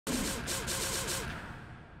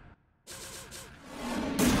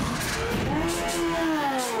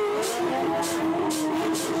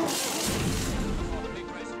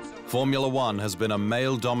Formula One has been a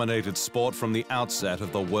male-dominated sport from the outset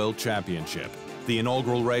of the World Championship, the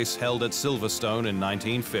inaugural race held at Silverstone in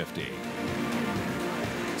 1950.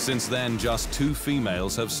 Since then, just 2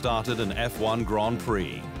 females have started an F1 Grand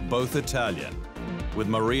Prix, both Italian, with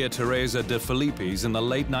Maria Teresa de Filippis in the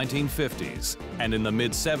late 1950s and in the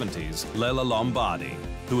mid-70s, Lella Lombardi,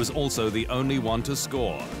 who was also the only one to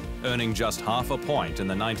score, earning just half a point in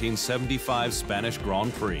the 1975 Spanish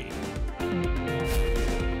Grand Prix.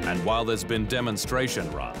 And while there's been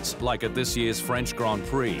demonstration runs, like at this year's French Grand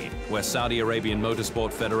Prix, where Saudi Arabian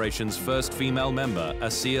Motorsport Federation's first female member,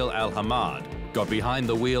 Asil Al-Hamad, got behind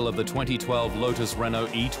the wheel of the 2012 Lotus Renault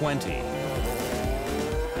E20.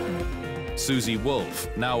 Susie Wolff,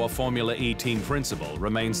 now a Formula E team principal,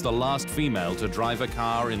 remains the last female to drive a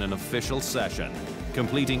car in an official session,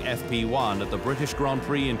 completing FP1 at the British Grand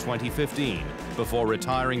Prix in 2015, before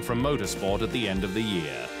retiring from motorsport at the end of the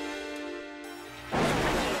year.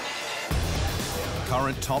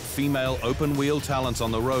 Current top female open-wheel talents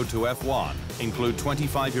on the road to F1 include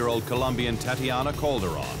 25-year-old Colombian Tatiana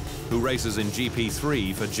Calderon, who races in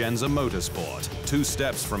GP3 for Genza Motorsport, 2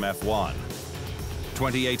 steps from F1.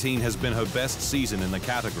 2018 has been her best season in the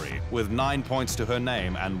category, with 9 points to her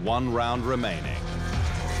name and 1 round remaining.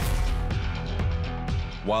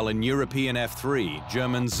 While in European F3,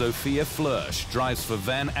 German Sophia Flörsch drives for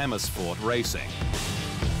Van Amersfoort Racing,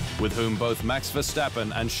 with whom both Max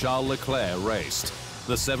Verstappen and Charles Leclerc raced,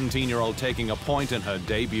 the 17-year-old taking a point in her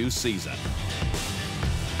debut season.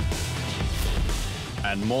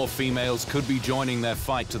 And more females could be joining their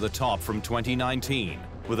fight to the top from 2019,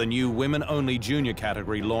 with a new women-only junior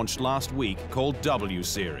category launched last week called W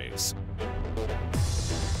Series.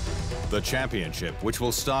 The championship, which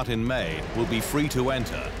will start in May, will be free to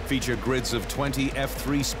enter, feature grids of 20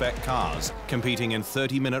 F3 spec cars competing in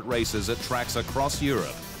 30-minute races at tracks across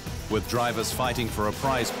Europe, with drivers fighting for a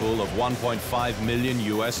prize pool of $1.5 million.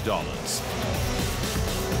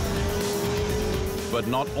 But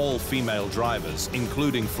not all female drivers,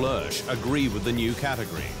 including Flörsch, agree with the new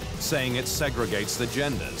category, saying it segregates the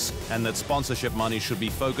genders and that sponsorship money should be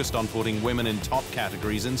focused on putting women in top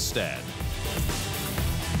categories instead.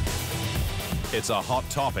 It's a hot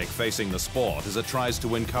topic facing the sport as it tries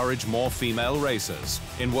to encourage more female racers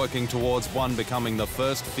in working towards one becoming the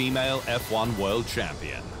first female F1 world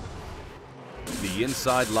champion.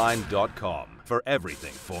 TheInsideLine.com for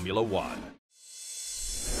everything Formula One.